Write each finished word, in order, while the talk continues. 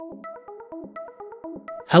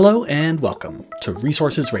Hello and welcome to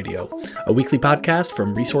Resources Radio, a weekly podcast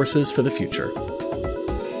from Resources for the Future.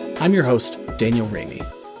 I'm your host, Daniel Ramey.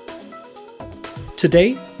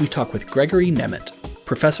 Today, we talk with Gregory Nemet,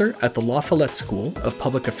 professor at the La Follette School of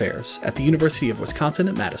Public Affairs at the University of Wisconsin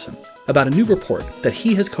at Madison, about a new report that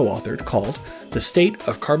he has co-authored called The State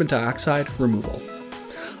of Carbon Dioxide Removal.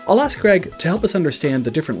 I'll ask Greg to help us understand the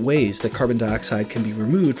different ways that carbon dioxide can be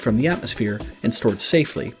removed from the atmosphere and stored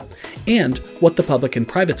safely, and what the public and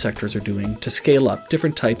private sectors are doing to scale up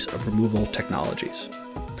different types of removal technologies.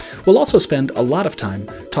 We'll also spend a lot of time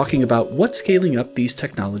talking about what scaling up these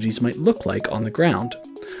technologies might look like on the ground,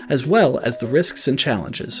 as well as the risks and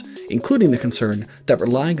challenges, including the concern that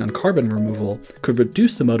relying on carbon removal could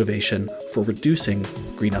reduce the motivation for reducing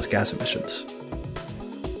greenhouse gas emissions.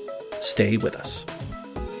 Stay with us.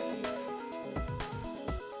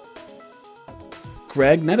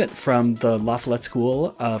 Greg Nemet from the La Follette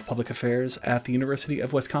School of Public Affairs at the University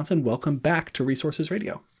of Wisconsin. Welcome back to Resources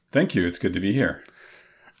Radio. Thank you. It's good to be here.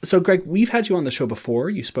 So, Greg, we've had you on the show before.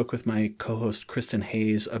 You spoke with my co-host, Kristen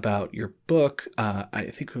Hayes, about your book. I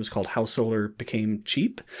think it was called How Solar Became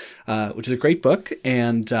Cheap, which is a great book.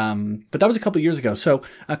 But that was a couple of years ago. So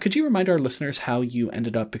could you remind our listeners how you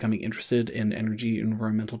ended up becoming interested in energy and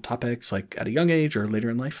environmental topics, like at a young age or later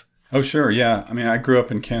in life? Oh, sure. Yeah. I mean, I grew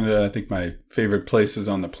up in Canada. I think my favorite places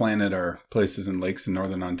on the planet are places in lakes in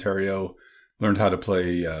northern Ontario. Learned how to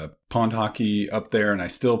play pond hockey up there, and I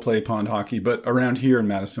still play pond hockey. But around here in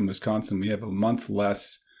Madison, Wisconsin, we have a month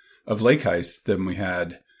less of lake ice than we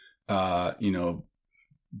had,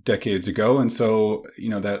 decades ago. And so,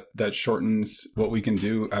 that shortens what we can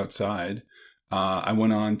do outside. I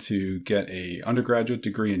went on to get a undergraduate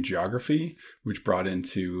degree in geography, which brought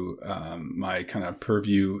into my kind of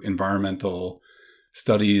purview environmental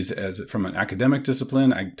studies from an academic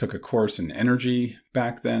discipline. I took a course in energy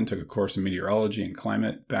back then, took a course in meteorology and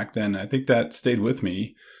climate back then. I think that stayed with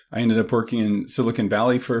me. I ended up working in Silicon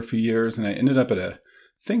Valley for a few years, and I ended up at a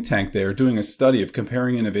think tank there doing a study of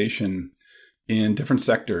comparing innovation in different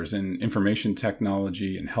sectors, in information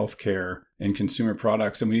technology and healthcare and consumer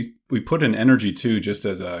products. And we put in energy too, just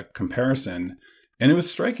as a comparison. And it was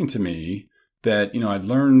striking to me that, I'd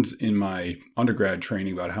learned in my undergrad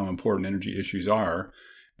training about how important energy issues are.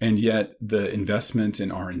 And yet the investment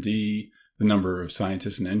in R&D, the number of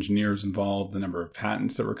scientists and engineers involved, the number of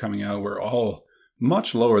patents that were coming out were all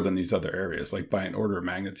much lower than these other areas, like by an order of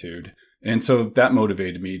magnitude. And so that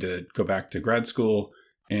motivated me to go back to grad school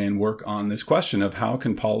and work on this question of how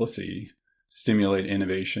can policy stimulate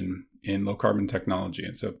innovation in low carbon technology.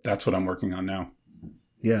 And so that's what I'm working on now.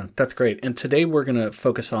 Yeah, that's great. And today we're going to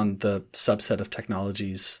focus on the subset of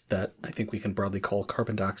technologies that I think we can broadly call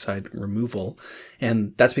carbon dioxide removal.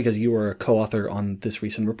 And that's because you were a co-author on this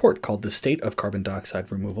recent report called The State of Carbon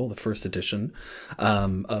Dioxide Removal, the first edition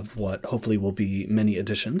of what hopefully will be many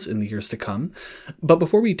editions in the years to come. But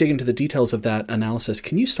before we dig into the details of that analysis,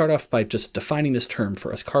 can you start off by just defining this term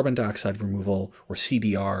for us, carbon dioxide removal, or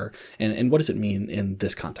CDR, and what does it mean in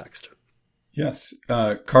this context? Yes.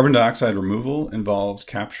 Carbon dioxide removal involves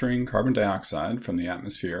capturing carbon dioxide from the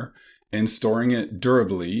atmosphere and storing it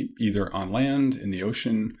durably, either on land, in the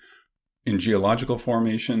ocean, in geological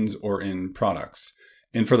formations, or in products.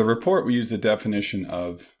 And for the report, we use the definition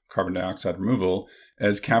of carbon dioxide removal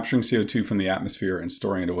as capturing CO2 from the atmosphere and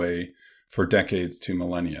storing it away for decades to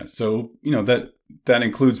millennia. So, that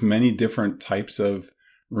includes many different types of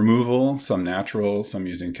removal, some natural, some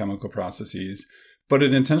using chemical processes. But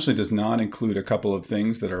it intentionally does not include a couple of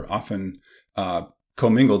things that are often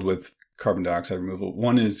commingled with carbon dioxide removal.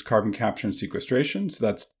 One is carbon capture and sequestration. So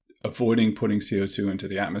that's avoiding putting CO2 into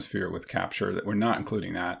the atmosphere with capture, that we're not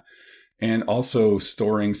including that. And also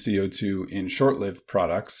storing CO2 in short-lived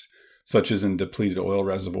products, such as in depleted oil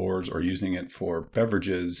reservoirs or using it for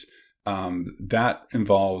beverages. That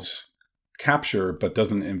involves capture, but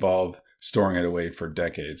doesn't involve storing it away for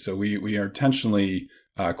decades. So we are intentionally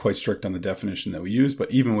quite strict on the definition that we use,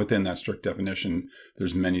 but even within that strict definition,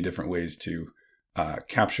 there's many different ways to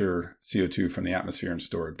capture CO2 from the atmosphere and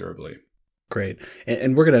store it durably. Great.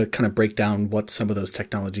 And we're going to kind of break down what some of those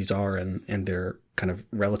technologies are and their kind of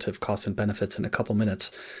relative costs and benefits in a couple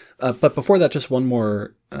minutes. But before that, just one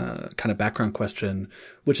more kind of background question,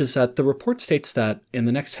 which is that the report states that in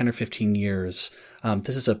the next 10 or 15 years,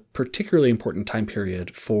 this is a particularly important time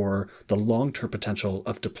period for the long-term potential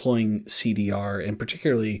of deploying CDR and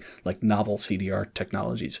particularly like novel CDR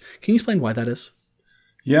technologies. Can you explain why that is?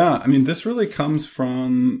 Yeah, I mean, this really comes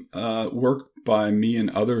from work by me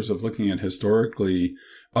and others of looking at historically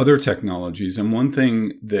other technologies. And one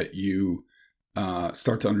thing that you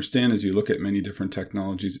start to understand as you look at many different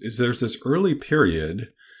technologies is there's this early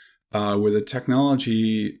period where the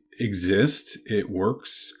technology exists, it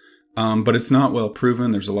works, but it's not well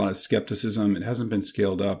proven. There's a lot of skepticism. It hasn't been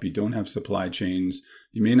scaled up. You don't have supply chains.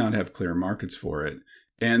 You may not have clear markets for it.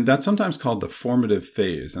 And that's sometimes called the formative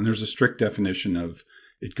phase. And there's a strict definition of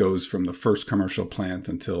it goes from the first commercial plant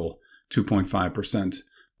until 2.5%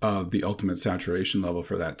 of the ultimate saturation level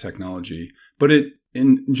for that technology. But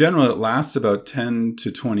in general, it lasts about 10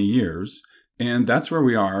 to 20 years. And that's where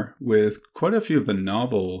we are with quite a few of the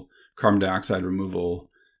novel carbon dioxide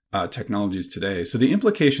removal technologies today. So the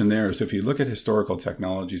implication there is if you look at historical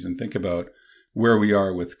technologies and think about where we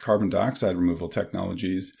are with carbon dioxide removal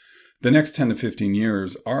technologies, the next 10 to 15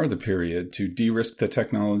 years are the period to de-risk the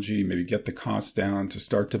technology, maybe get the costs down, to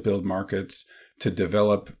start to build markets, to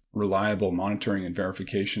develop reliable monitoring and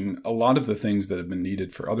verification. A lot of the things that have been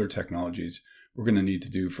needed for other technologies, we're going to need to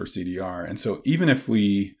do for CDR. And so even if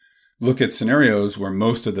we look at scenarios where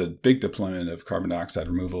most of the big deployment of carbon dioxide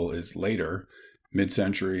removal is later,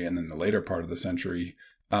 mid-century, and then the later part of the century,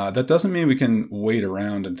 that doesn't mean we can wait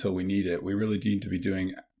around until we need it. We really need to be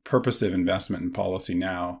doing purposive investment in policy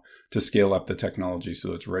now to scale up the technology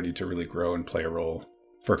so it's ready to really grow and play a role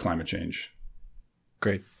for climate change.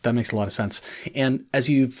 Great. That makes a lot of sense. And as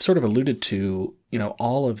you've sort of alluded to,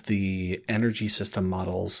 all of the energy system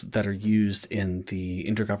models that are used in the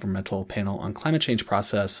Intergovernmental Panel on Climate Change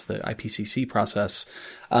process, the IPCC process,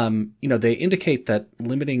 they indicate that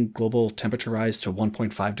limiting global temperature rise to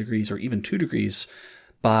 1.5 degrees or even 2 degrees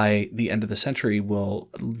by the end of the century will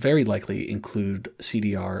very likely include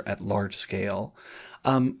CDR at large scale.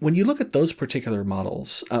 When you look at those particular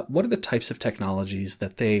models, what are the types of technologies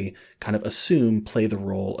that they kind of assume play the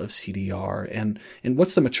role of CDR? And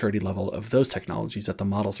what's the maturity level of those technologies that the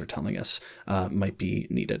models are telling us might be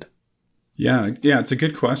needed? Yeah, it's a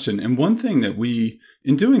good question. And one thing that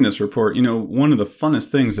in doing this report, one of the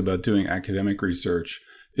funnest things about doing academic research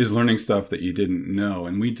is learning stuff that you didn't know.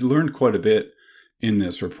 And we learned quite a bit in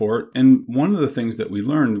this report. And one of the things that we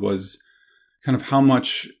learned was kind of how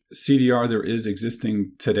much CDR there is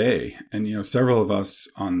existing today. And, several of us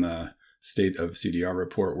on the State of CDR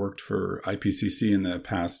report worked for IPCC in the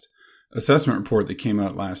past assessment report that came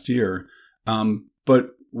out last year.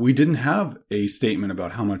 But we didn't have a statement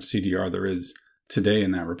about how much CDR there is today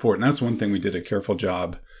in that report. And that's one thing we did a careful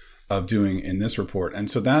job of doing in this report.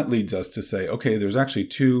 And so that leads us to say, okay, there's actually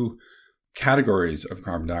two categories of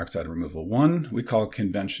carbon dioxide removal. One we call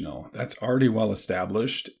conventional. That's already well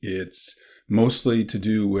established. It's mostly to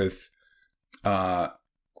do with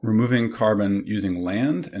removing carbon using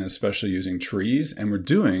land and especially using trees. And we're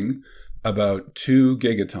doing about 2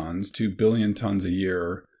 gigatons, 2 billion tons a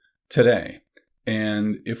year today.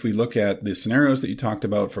 And if we look at the scenarios that you talked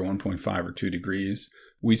about for 1.5 or 2 degrees,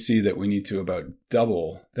 we see that we need to about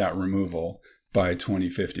double that removal by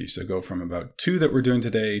 2050. So go from about 2 that we're doing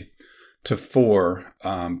today to 4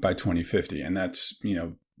 by 2050. And that's,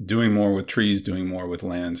 doing more with trees, doing more with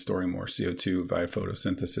land, storing more CO2 via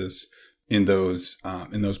photosynthesis in those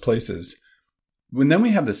places. And then we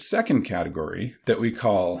have the second category that we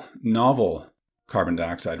call novel carbon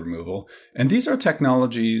dioxide removal. And these are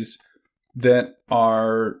technologies that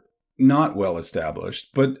are not well established,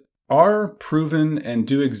 but are proven and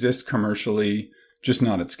do exist commercially, just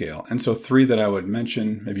not at scale. And so 3 that I would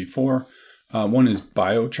mention, maybe 4. One is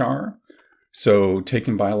biochar. So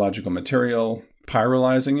taking biological material,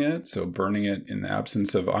 pyrolyzing it, so burning it in the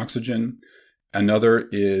absence of oxygen. Another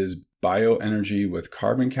is bioenergy with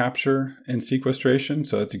carbon capture and sequestration.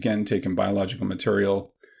 So that's, again, taking biological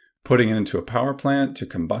material, putting it into a power plant to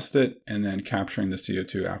combust it, and then capturing the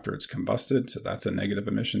CO2 after it's combusted. So that's a negative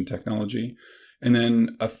emission technology. And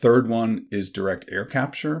then a third one is direct air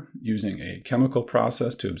capture using a chemical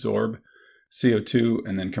process to absorb CO2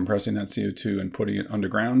 and then compressing that CO2 and putting it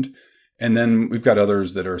underground. And then we've got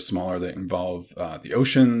others that are smaller that involve the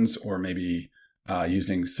oceans, or maybe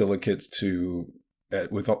using silicates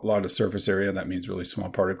with a lot of surface area. That means really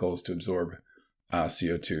small particles to absorb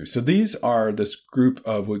CO2. So these are this group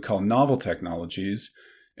of what we call novel technologies,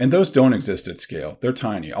 and those don't exist at scale. They're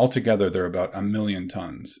tiny. Altogether, they're about 1 million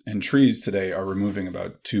tons. And trees today are removing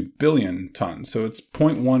about 2 billion tons. So it's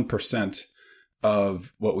 0.1%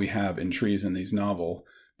 of what we have in trees in these novel.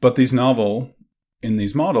 But these novel in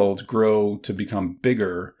these models grow to become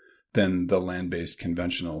bigger than the land-based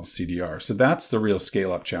conventional CDR. So that's the real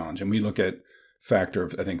scale-up challenge. And we look at factor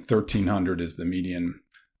of, I think, 1,300 is the median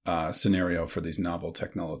scenario for these novel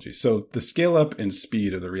technologies. So the scale-up and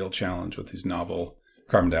speed are the real challenge with these novel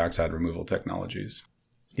carbon dioxide removal technologies.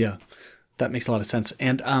 Yeah, that makes a lot of sense.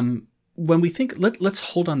 And when we think, let's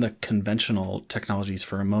hold on the conventional technologies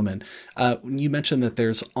for a moment. You mentioned that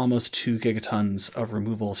there's almost 2 gigatons of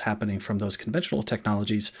removals happening from those conventional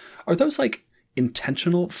technologies. Are those like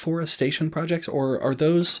intentional forestation projects, or are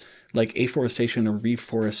those like afforestation or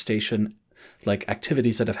reforestation like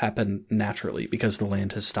activities that have happened naturally because the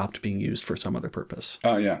land has stopped being used for some other purpose?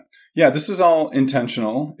 Oh, yeah. Yeah, this is all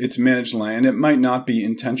intentional. It's managed land. It might not be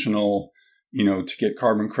intentional, to get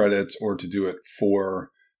carbon credits or to do it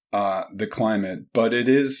for the climate, but it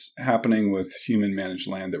is happening with human managed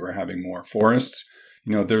land that we're having more forests.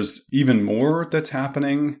 There's even more that's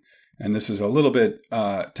happening, and this is a little bit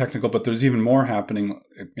technical, but there's even more happening,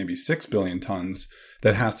 maybe 6 billion tons,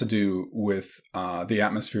 that has to do with the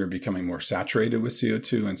atmosphere becoming more saturated with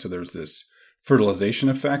CO2. And so there's this fertilization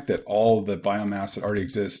effect that all the biomass that already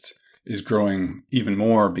exists is growing even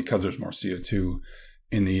more because there's more CO2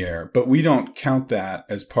 in the air. But we don't count that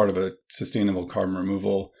as part of a sustainable carbon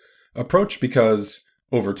removal approach because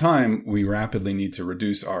over time, we rapidly need to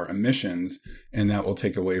reduce our emissions, and that will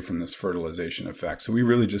take away from this fertilization effect. So we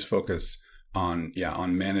really just focus on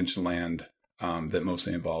managed land that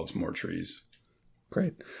mostly involves more trees.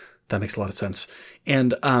 Great. That makes a lot of sense.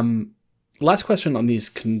 And last question on these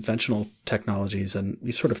conventional technologies, and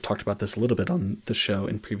we sort of talked about this a little bit on the show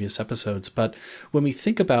in previous episodes, but when we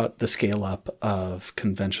think about the scale up of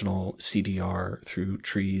conventional CDR through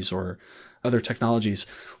trees or other technologies,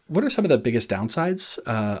 what are some of the biggest downsides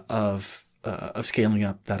of scaling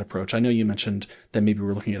up that approach? I know you mentioned that maybe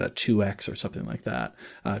we're looking at a 2x or something like that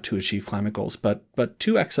to achieve climate goals, but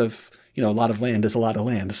 2x of a lot of land is a lot of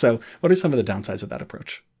land. So what are some of the downsides of that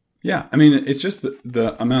approach? Yeah, I mean, it's just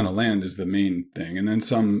the amount of land is the main thing, and then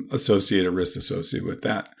some associated risks associated with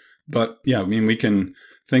that. But yeah, I mean, we can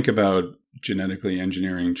think about genetically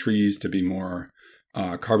engineering trees to be more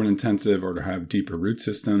carbon intensive or to have deeper root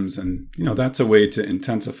systems. And, that's a way to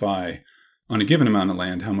intensify on a given amount of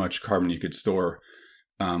land how much carbon you could store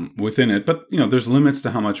within it. But, there's limits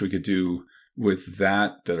to how much we could do with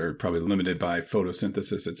that are probably limited by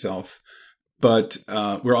photosynthesis itself. But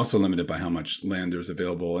we're also limited by how much land there's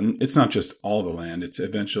available. And it's not just all the land. It's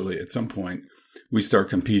eventually, at some point, we start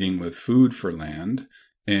competing with food for land.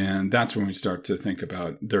 And that's when we start to think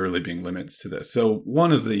about there really being limits to this. So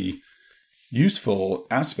one of the useful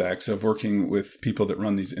aspects of working with people that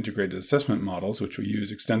run these integrated assessment models, which we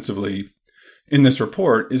use extensively in this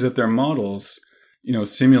report, is that their models,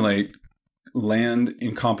 simulate land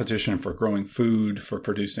in competition for growing food, for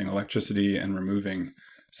producing electricity and removing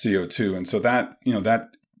CO2. And so that, that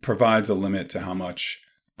provides a limit to how much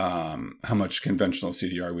conventional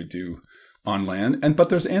CDR we do on land. But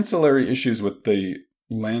there's ancillary issues with the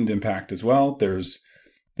land impact as well. There's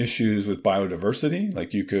issues with biodiversity.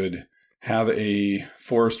 Like you could have a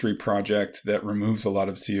forestry project that removes a lot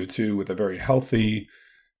of CO2 with a very healthy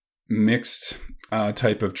mixed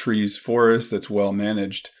type of trees forest that's well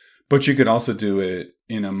managed. But you could also do it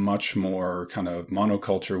in a much more kind of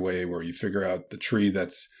monoculture way where you figure out the tree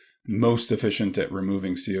that's most efficient at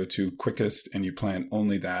removing CO2 quickest and you plant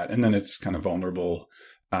only that. And then it's kind of vulnerable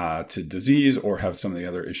to disease or have some of the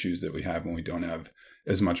other issues that we have when we don't have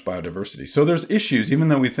as much biodiversity. So there's issues, even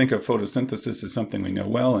though we think of photosynthesis as something we know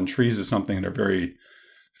well and trees as something that are very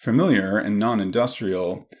familiar and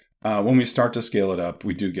non-industrial, when we start to scale it up,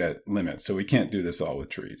 we do get limits. So we can't do this all with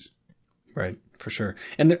trees. Right, for sure.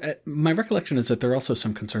 And my recollection is that there are also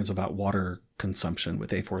some concerns about water consumption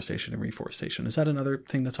with afforestation and reforestation. Is that another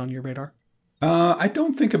thing that's on your radar? I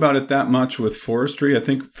don't think about it that much with forestry. I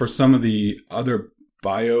think for some of the other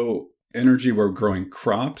bioenergy, we're growing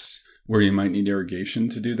crops where you might need irrigation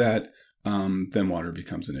to do that, then water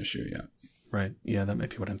becomes an issue, yeah. Right. Yeah, that might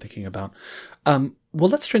be what I'm thinking about. Well,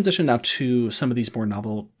 let's transition now to some of these more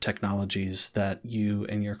novel technologies that you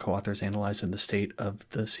and your co-authors analyze in the state of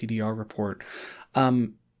the CDR report.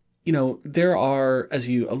 There are, as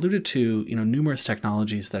you alluded to, numerous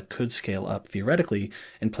technologies that could scale up theoretically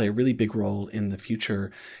and play a really big role in the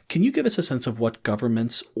future. Can you give us a sense of what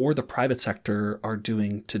governments or the private sector are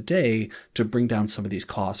doing today to bring down some of these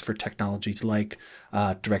costs for technologies like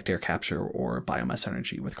direct air capture or biomass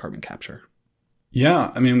energy with carbon capture?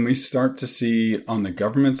 Yeah, I mean, we start to see on the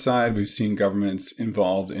government side, we've seen governments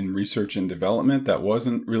involved in research and development. That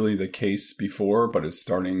wasn't really the case before, but it's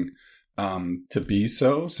starting to be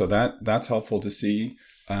so. So that's helpful to see.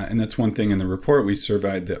 And that's one thing in the report. We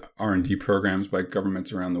surveyed the R&D programs by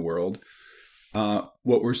governments around the world.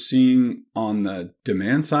 What we're seeing on the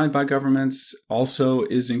demand side by governments also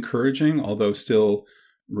is encouraging, although still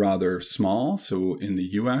rather small. So in the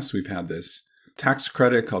US, we've had this tax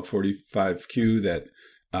credit called 45Q that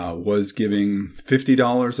was giving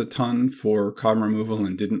 $50 a ton for carbon removal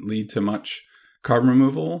and didn't lead to much carbon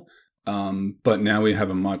removal. But now we have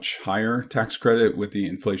a much higher tax credit with the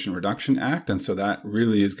Inflation Reduction Act. And so that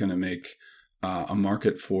really is going to make a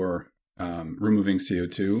market for removing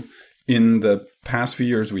CO2. In the past few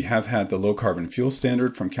years, we have had the low carbon fuel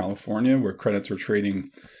standard from California, where credits are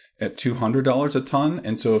trading at $200 a ton.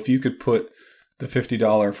 And so if you could put the $50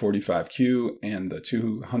 45Q and the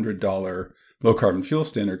 $200 low carbon fuel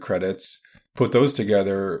standard credits, put those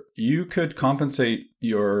together, you could compensate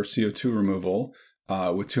your CO2 removal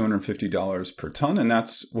with $250 per ton. And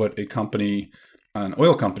that's what an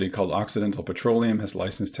oil company called Occidental Petroleum has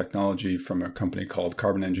licensed technology from a company called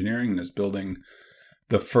Carbon Engineering and is building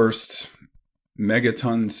the first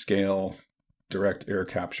megaton scale direct air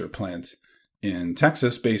capture plant in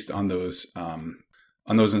Texas based on those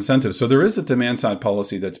incentives. So there is a demand side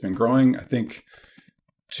policy that's been growing. I think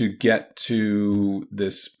to get to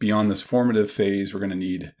this beyond this formative phase, we're going to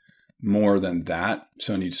need more than that.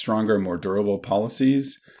 So need stronger, more durable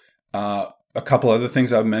policies. A couple other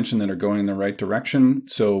things I've mentioned that are going in the right direction.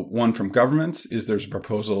 So one from governments is there's a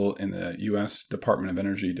proposal in the U.S. Department of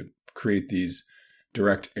Energy to create these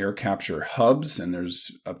direct air capture hubs. And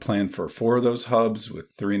there's a plan for 4 of those hubs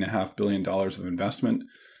with $3.5 billion of investment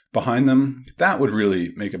behind them. That would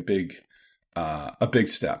really make a big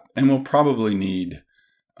step. And we'll probably need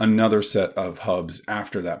another set of hubs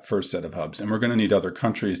after that first set of hubs. And we're going to need other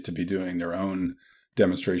countries to be doing their own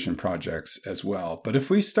demonstration projects as well. But if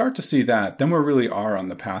we start to see that, then we really are on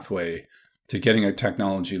the pathway to getting a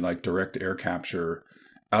technology like direct air capture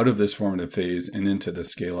out of this formative phase and into the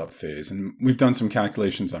scale-up phase. And we've done some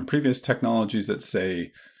calculations on previous technologies that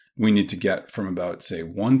say we need to get from about, say,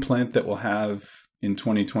 1 plant that we'll have in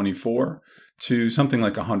 2024 to something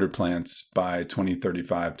like 100 plants by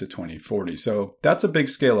 2035 to 2040. So that's a big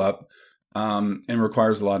scale up and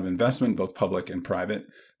requires a lot of investment, both public and private,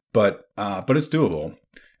 but it's doable.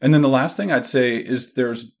 And then the last thing I'd say is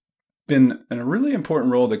there's been a really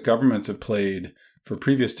important role that governments have played for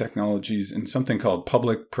previous technologies in something called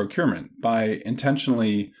public procurement by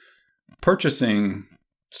intentionally purchasing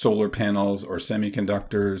solar panels or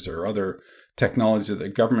semiconductors or other technologies that the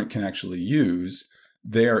government can actually use.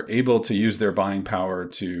 They are able to use their buying power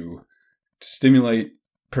to stimulate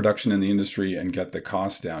production in the industry and get the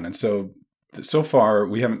costs down. And so far,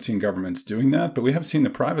 we haven't seen governments doing that, but we have seen the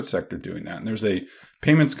private sector doing that. And there's a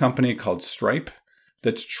payments company called Stripe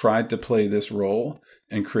that's tried to play this role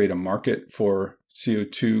and create a market for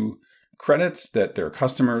CO2 credits that their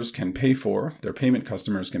customers can pay for, their payment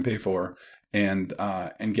customers can pay for, and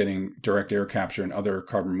getting direct air capture and other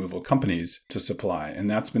carbon removal companies to supply. And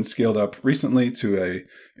that's been scaled up recently to a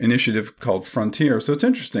initiative called Frontier. So it's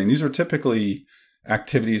interesting. These are typically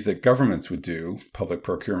activities that governments would do, public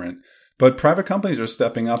procurement, but private companies are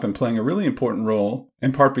stepping up and playing a really important role,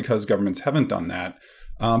 in part because governments haven't done that,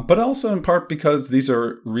 but also in part because these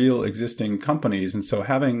are real existing companies. And so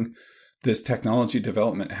having this technology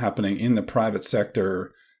development happening in the private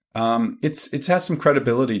sector, it has some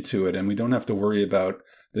credibility to it, and we don't have to worry about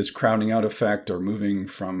this crowding out effect or moving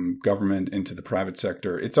from government into the private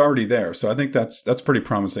sector. It's already there. So I think that's pretty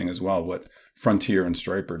promising as well, what Frontier and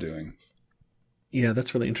Stripe are doing. Yeah,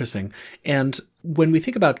 that's really interesting. And when we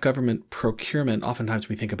think about government procurement, oftentimes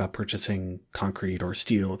we think about purchasing concrete or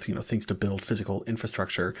steel, things to build physical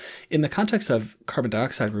infrastructure. In the context of carbon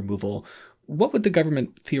dioxide removal, what would the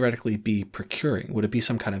government theoretically be procuring? Would it be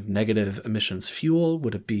some kind of negative emissions fuel?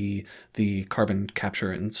 Would it be the carbon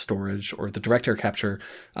capture and storage or the direct air capture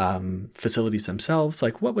facilities themselves?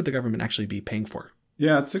 Like, what would the government actually be paying for?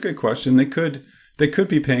 Yeah, it's a good question. They could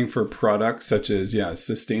be paying for products such as,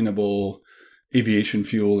 sustainable aviation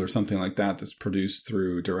fuel or something like that that's produced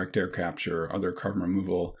through direct air capture or other carbon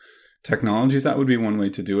removal technologies. That would be one way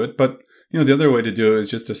to do it. But, the other way to do it is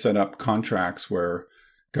just to set up contracts where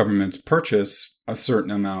governments purchase a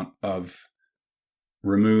certain amount of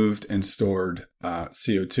removed and stored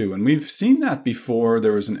CO2. And we've seen that before.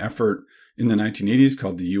 There was an effort in the 1980s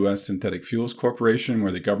called the U.S. Synthetic Fuels Corporation,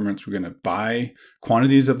 where the governments were going to buy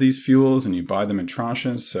quantities of these fuels, and you buy them in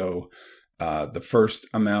tranches. So the first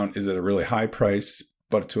amount is at a really high price,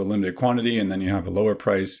 but to a limited quantity, and then you have a lower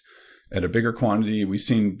price at a bigger quantity. We've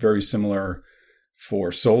seen very similar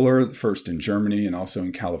for solar, first in Germany and also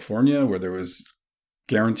in California, where there was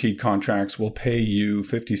guaranteed contracts. Will pay you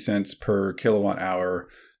 50 cents per kilowatt hour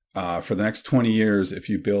for the next 20 years if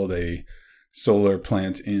you build a solar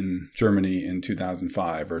plant in Germany in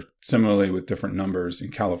 2005, or similarly with different numbers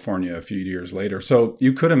in California a few years later. So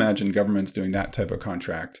you could imagine governments doing that type of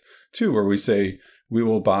contract too, where we say we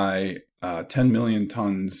will buy 10 million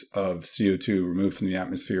tons of CO2 removed from the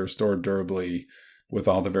atmosphere, stored durably with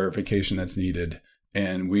all the verification that's needed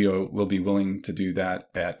And we will be willing to do that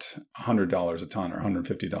at $100 a ton or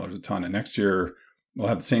 $150 a ton. And next year, we'll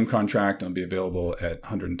have the same contract and it'll be available at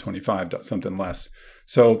 $125, something less.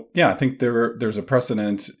 So yeah, I think there's a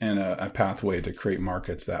precedent and a pathway to create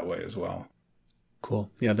markets that way as well.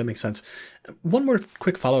 Cool. Yeah, that makes sense. One more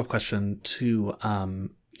quick follow-up question to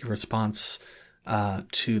your response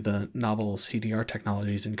to the novel CDR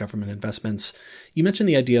technologies and government investments. You mentioned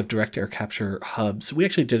the idea of direct air capture hubs. We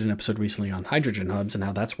actually did an episode recently on hydrogen hubs and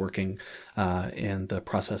how that's working and the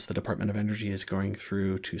process the Department of Energy is going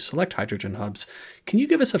through to select hydrogen hubs. Can you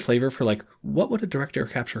give us a flavor for what would a direct air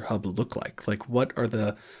capture hub look like? Like, what are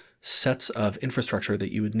the sets of infrastructure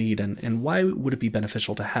that you would need, and why would it be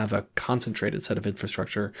beneficial to have a concentrated set of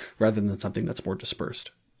infrastructure rather than something that's more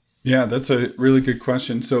dispersed? Yeah, that's a really good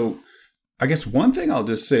question. So I guess one thing I'll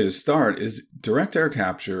just say to start is direct air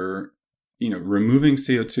capture, removing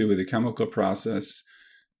CO2 with a chemical process.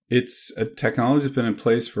 It's a technology that's been in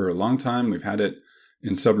place for a long time. We've had it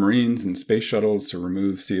in submarines and space shuttles to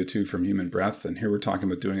remove CO2 from human breath. And here we're talking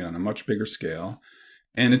about doing it on a much bigger scale.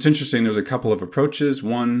 And it's interesting, there's a couple of approaches.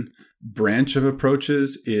 One branch of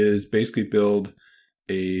approaches is basically build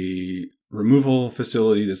a removal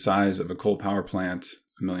facility the size of a coal power plant,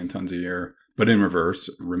 1 million tons a year, but in reverse,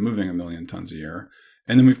 removing 1 million tons a year.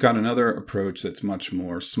 And then we've got another approach that's much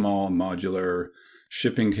more small, modular,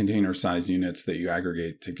 shipping container size units that you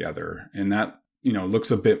aggregate together. And that,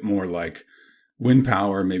 looks a bit more like wind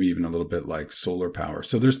power, maybe even a little bit like solar power.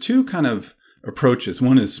 So there's two kind of approaches.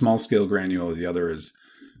 One is small scale granular, the other is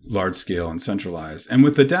large scale and centralized. And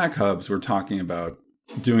with the DAC hubs, we're talking about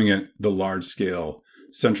doing it the large scale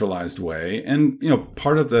centralized way. And,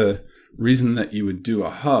 part of the reason that you would do a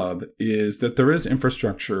hub is that there is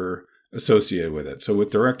infrastructure associated with it. So with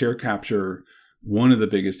direct air capture, one of the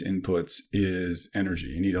biggest inputs is energy.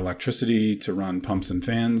 You need electricity to run pumps and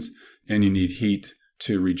fans, and you need heat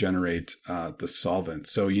to regenerate the solvent.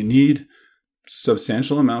 So you need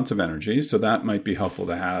substantial amounts of energy. So that might be helpful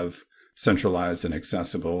to have centralized and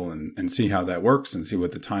accessible and see how that works and see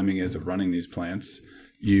what the timing is of running these plants.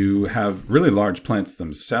 You have really large plants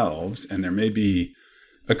themselves, and there may be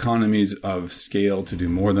economies of scale to do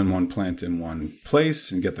more than one plant in one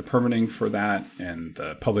place and get the permitting for that and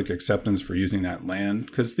the public acceptance for using that land.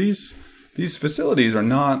 Because these facilities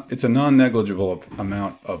it's a non-negligible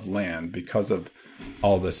amount of land because of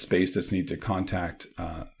all the space that's needed to contact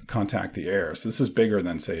the air. So this is bigger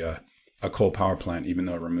than, say, a coal power plant, even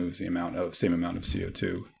though it removes the same amount of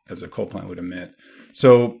CO2 as a coal plant would emit.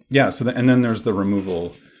 So yeah, and then there's the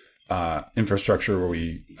removal infrastructure where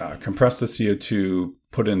we compress the CO2,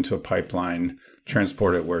 put it into a pipeline,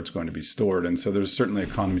 transport it where it's going to be stored. And so there's certainly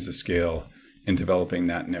economies of scale in developing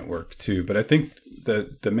that network too. But I think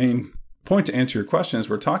the main point to answer your question is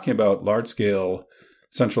we're talking about large scale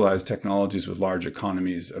centralized technologies with large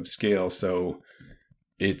economies of scale. So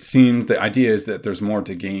it seems the idea is that there's more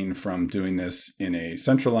to gain from doing this in a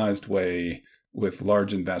centralized way with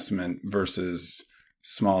large investment versus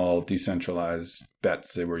small decentralized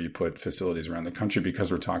bets where you put facilities around the country,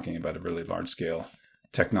 because we're talking about a really large scale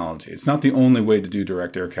technology. It's not the only way to do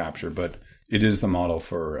direct air capture, but it is the model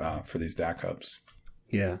for these DAC hubs.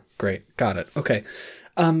 Yeah, great. Got it. Okay.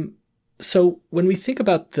 So when we think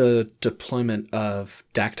about the deployment of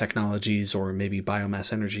DAC technologies or maybe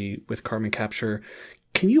biomass energy with carbon capture,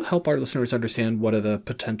 can you help our listeners understand what are the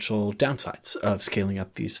potential downsides of scaling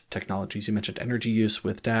up these technologies? You mentioned energy use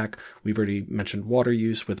with DAC. We've already mentioned water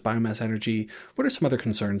use with biomass energy. What are some other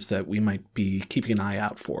concerns that we might be keeping an eye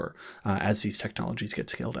out for as these technologies get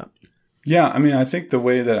scaled up? Yeah, I think the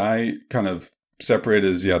way that I kind of separate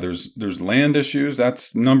is, there's land issues.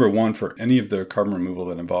 That's number one for any of the carbon removal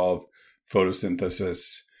that involve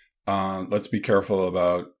photosynthesis. Let's be careful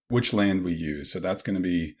about which land we use. So that's going to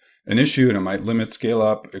be an issue, and it might limit scale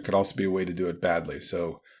up. It could also be a way to do it badly.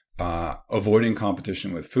 So avoiding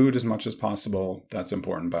competition with food as much as possible. That's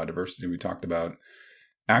important. Biodiversity we talked about.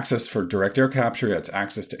 Access for direct air capture. That's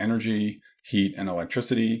access to energy, heat, and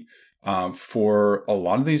electricity. For a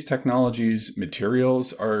lot of these technologies,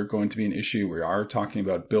 materials are going to be an issue. We are talking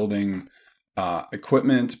about building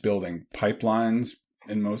equipment, building pipelines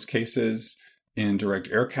in most cases. In direct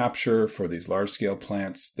air capture for these large-scale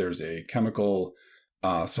plants, there's a chemical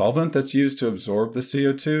solvent that's used to absorb the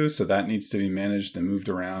CO2. So that needs to be managed and moved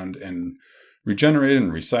around and regenerated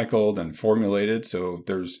and recycled and formulated. So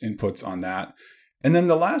there's inputs on that. And then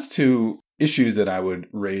the last two issues that I would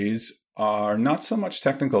raise are not so much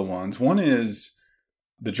technical ones. One is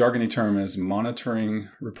the jargony term is monitoring,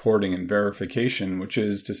 reporting, and verification, which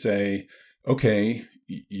is to say, okay,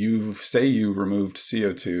 you say you removed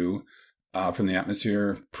CO2 from the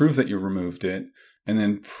atmosphere, prove that you removed it. and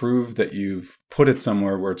then prove that you've put it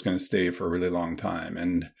somewhere where it's going to stay for a really long time.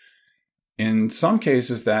 And in some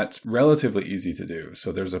cases, that's relatively easy to do.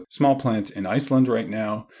 So there's a small plant in Iceland right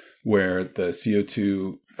now where the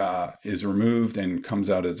CO2 is removed and comes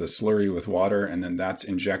out as a slurry with water, and then that's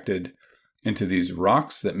injected into these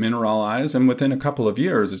rocks that mineralize. And within a couple of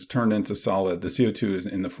years, it's turned into solid. The CO2 is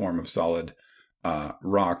in the form of solid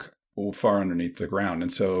rock far underneath the ground.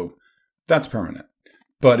 And so that's permanent.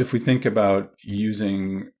 But if we think about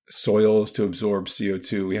using soils to absorb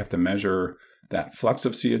CO2, we have to measure that flux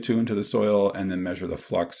of CO2 into the soil and then measure the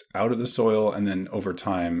flux out of the soil, and then over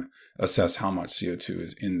time assess how much CO2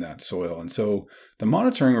 is in that soil. And so the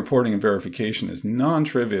monitoring, reporting, and verification is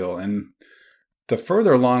non-trivial. And the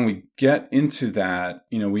further along we get into that,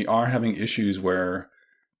 we are having issues where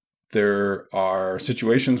there are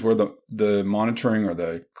situations where the monitoring or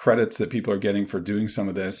the credits that people are getting for doing some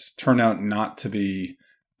of this turn out not to be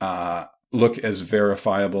look as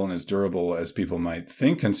verifiable and as durable as people might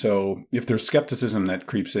think. And so if there's skepticism that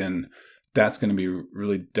creeps in, that's going to be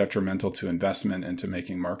really detrimental to investment and to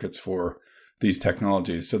making markets for these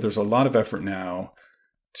technologies. So there's a lot of effort now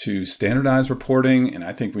to standardize reporting. And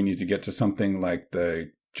I think we need to get to something like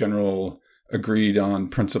the general agreed on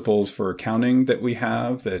principles for accounting that we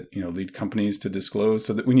have that, lead companies to disclose,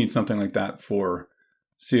 so that we need something like that for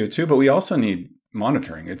CO2, but we also need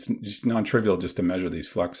monitoring. It's just non-trivial just to measure these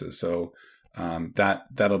fluxes. So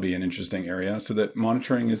that'll be an interesting area. So that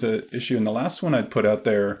monitoring is an issue. And the last one I'd put out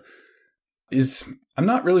there is, I'm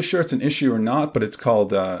not really sure it's an issue or not, but it's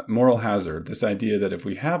called moral hazard. This idea that if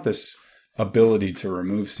we have this ability to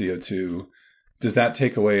remove CO2, does that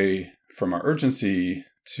take away from our urgency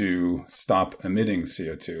to stop emitting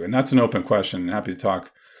CO2? And that's an open question. I'm happy to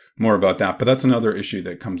talk more about that. But that's another issue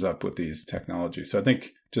that comes up with these technologies. So I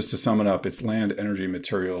think just to sum it up, it's land, energy,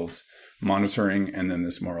 materials, monitoring, and then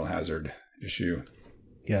this moral hazard issue.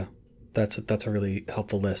 Yeah, that's a really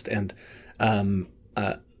helpful list. And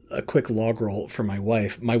a quick log roll for my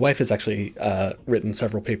wife. My wife has actually written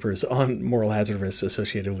several papers on moral hazard risks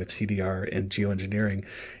associated with CDR and geoengineering.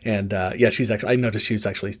 And I noticed she's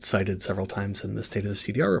actually cited several times in the State of the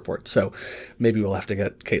CDR report. So maybe we'll have to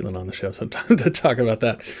get Caitlin on the show sometime to talk about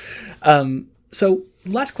that. So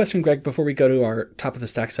last question, Greg, before we go to our top of the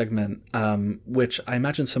stack segment, which I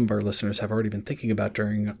imagine some of our listeners have already been thinking about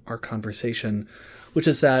during our conversation, which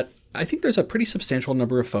is that I think there's a pretty substantial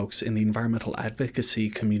number of folks in the environmental advocacy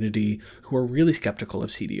community who are really skeptical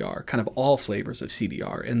of CDR, kind of all flavors of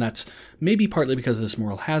CDR. And that's maybe partly because of this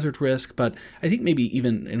moral hazard risk, but I think maybe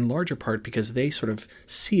even in larger part because they sort of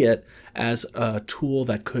see it as a tool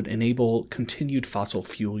that could enable continued fossil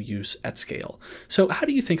fuel use at scale. So how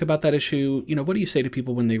do you think about that issue? What do you say to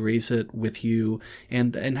people when they raise it with you?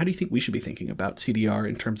 And how do you think we should be thinking about CDR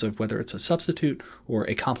in terms of whether it's a substitute or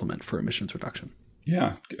a complement for emissions reduction?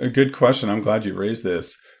 Yeah, a good question. I'm glad you raised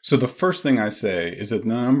this. So the first thing I say is that the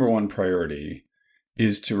number one priority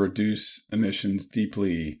is to reduce emissions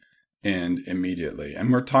deeply and immediately.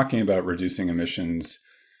 And we're talking about reducing emissions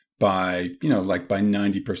by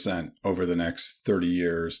 90% over the next 30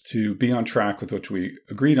 years to be on track with which we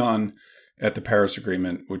agreed on at the Paris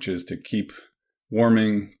Agreement, which is to keep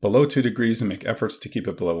warming below 2 degrees and make efforts to keep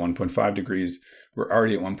it below 1.5 degrees. We're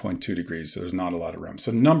already at 1.2 degrees, so there's not a lot of room.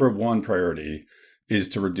 So number one priority is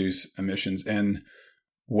to reduce emissions. And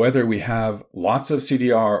whether we have lots of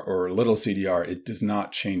CDR or little CDR, it does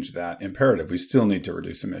not change that imperative. We still need to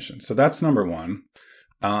reduce emissions. So that's number one.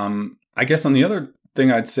 I guess on the other thing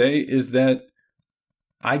I'd say is that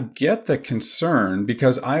I get the concern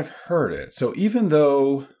because I've heard it. So even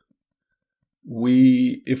though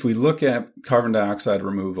if we look at carbon dioxide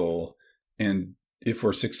removal, and if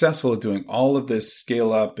we're successful at doing all of this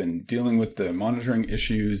scale up and dealing with the monitoring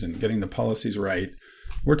issues and getting the policies right,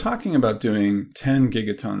 we're talking about doing 10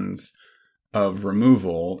 gigatons of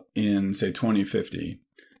removal in, say, 2050.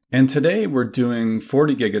 And today we're doing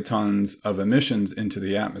 40 gigatons of emissions into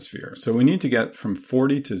the atmosphere. So we need to get from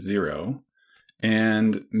 40 to 0.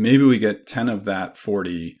 And maybe we get 10 of that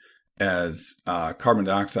 40 as carbon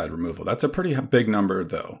dioxide removal. That's a pretty big number,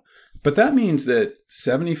 though. But that means that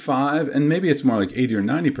 75, and maybe it's more like 80 or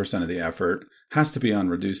 90% of the effort has to be on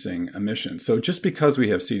reducing emissions. So just because we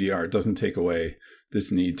have CDR, it doesn't take away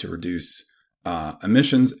this need to reduce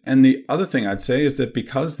emissions. And the other thing I'd say is that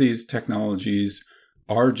because these technologies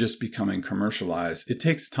are just becoming commercialized, it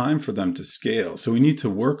takes time for them to scale. So we need to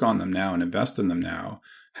work on them now and invest in them now,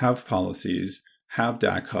 have policies, have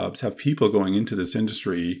DAC hubs, have people going into this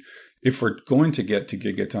industry. If we're going to get to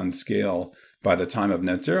gigaton scale by the time of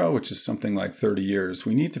net zero, which is something like 30 years,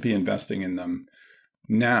 we need to be investing in them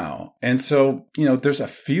now. And so, there's a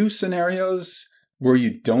few scenarios where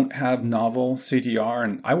you don't have novel CDR.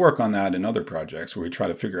 And I work on that in other projects where we try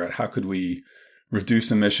to figure out how could we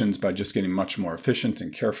reduce emissions by just getting much more efficient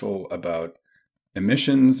and careful about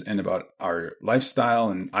emissions and about our lifestyle.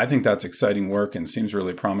 And I think that's exciting work and seems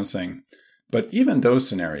really promising. But even those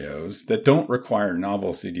scenarios that don't require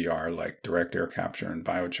novel CDR like direct air capture and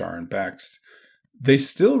biochar and BECCS, they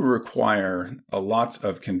still require lots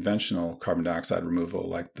of conventional carbon dioxide removal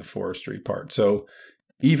like the forestry part. So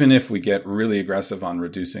even if we get really aggressive on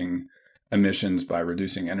reducing emissions by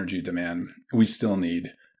reducing energy demand, we still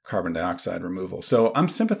need carbon dioxide removal. So I'm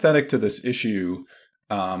sympathetic to this issue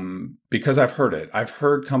because I've heard it. I've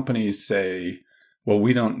heard companies say, well,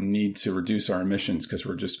 we don't need to reduce our emissions because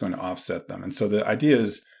we're just going to offset them. And so the idea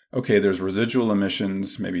is, okay, there's residual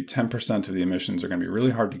emissions, maybe 10% of the emissions are going to be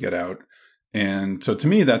really hard to get out. And so to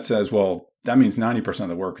me, that says, well, that means 90% of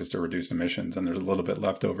the work is to reduce emissions and there's a little bit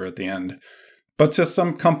left over at the end. But to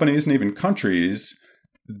some companies and even countries,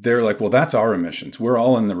 they're like, well, that's our emissions. We're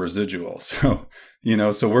all in the residual. So,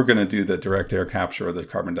 so we're going to do the direct air capture or the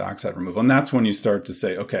carbon dioxide removal. And that's when you start to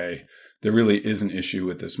say, okay, there really is an issue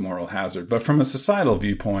with this moral hazard. But from a societal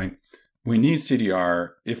viewpoint, we need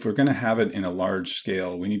CDR. If we're going to have it in a large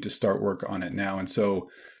scale, we need to start work on it now.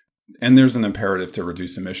 And there's an imperative to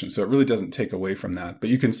reduce emissions. So it really doesn't take away from that. But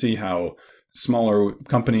you can see how smaller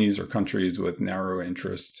companies or countries with narrow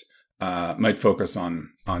interests might focus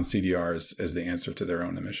on CDRs as the answer to their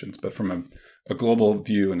own emissions. But from a global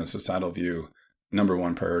view and a societal view, number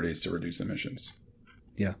one priority is to reduce emissions.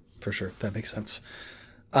 Yeah, for sure. That makes sense.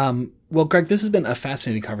 Well, Greg, this has been a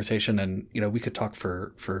fascinating conversation, and we could talk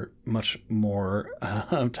for much more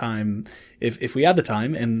time if we had the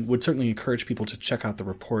time, and would certainly encourage people to check out the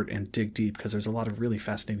report and dig deep because there's a lot of really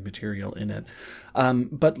fascinating material in it.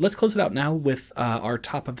 But let's close it out now with our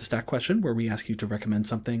top of the stack question, where we ask you to recommend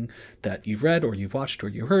something that you've read or you've watched or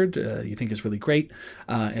you heard you think is really great,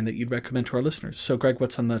 and that you'd recommend to our listeners. So, Greg,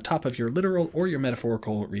 what's on the top of your literal or your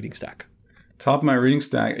metaphorical reading stack? Top of my reading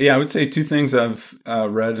stack. Yeah, I would say two things I've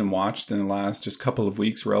read and watched in the last just couple of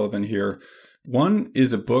weeks relevant here. One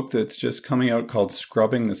is a book that's just coming out called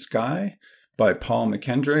Scrubbing the Sky by Paul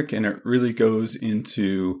McKendrick, and it really goes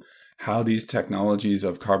into how these technologies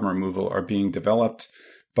of carbon removal are being developed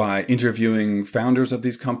by interviewing founders of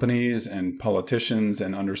these companies and politicians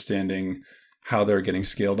and understanding how they're getting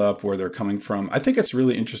scaled up, where they're coming from. I think it's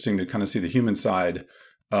really interesting to kind of see the human side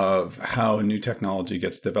of how new technology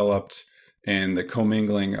gets developed and the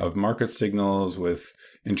commingling of market signals with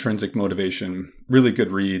intrinsic motivation. Really good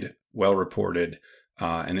read, well reported,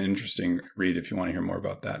 and an interesting read if you want to hear more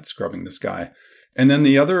about that, Scrubbing the Sky. And then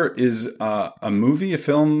the other is a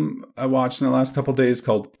film I watched in the last couple of days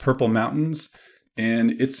called Purple Mountains.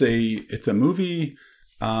 And it's a movie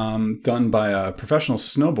done by a professional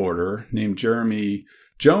snowboarder named Jeremy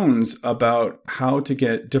Jones about how to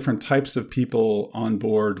get different types of people on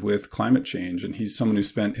board with climate change. And he's someone who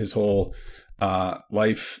spent his whole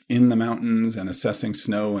life in the mountains and assessing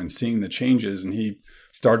snow and seeing the changes. And he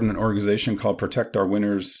started an organization called Protect Our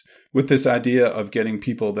Winters with this idea of getting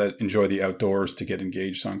people that enjoy the outdoors to get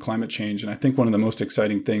engaged on climate change. And I think one of the most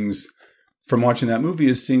exciting things from watching that movie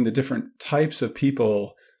is seeing the different types of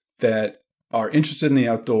people that are interested in the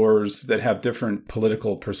outdoors that have different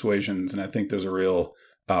political persuasions. And I think there's a real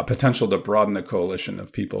potential to broaden the coalition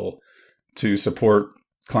of people to support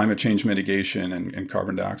climate change mitigation and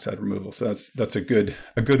carbon dioxide removal. So that's a good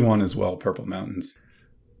one as well, Purple Mountains.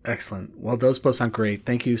 Excellent. Well, those both sound great.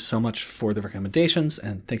 Thank you so much for the recommendations,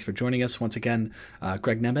 and thanks for joining us once again.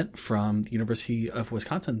 Greg Nemet from the University of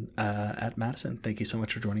Wisconsin at Madison. Thank you so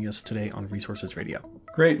much for joining us today on Resources Radio.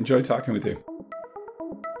 Great. Enjoyed talking with you.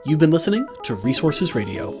 You've been listening to Resources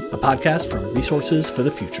Radio, a podcast from Resources for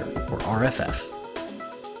the Future, or RFF.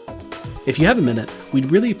 If you have a minute,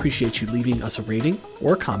 we'd really appreciate you leaving us a rating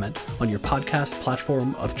or comment on your podcast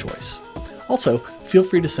platform of choice. Also, feel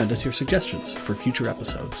free to send us your suggestions for future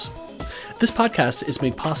episodes. This podcast is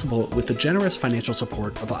made possible with the generous financial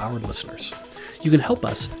support of our listeners. You can help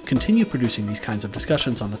us continue producing these kinds of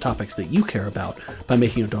discussions on the topics that you care about by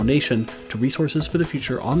making a donation to Resources for the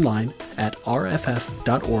Future online at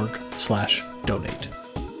rff.org/donate.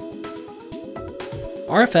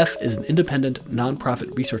 RFF is an independent,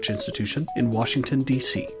 nonprofit research institution in Washington,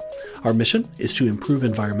 D.C. Our mission is to improve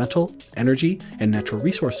environmental, energy, and natural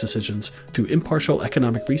resource decisions through impartial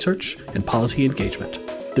economic research and policy engagement.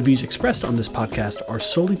 The views expressed on this podcast are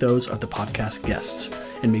solely those of the podcast guests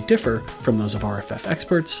and may differ from those of RFF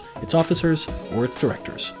experts, its officers, or its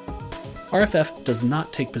directors. RFF does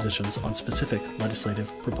not take positions on specific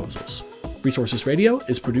legislative proposals. Resources Radio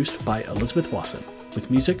is produced by Elizabeth Wasson,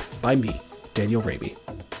 with music by me, Daniel Raby.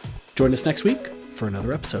 Join us next week for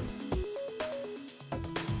another episode.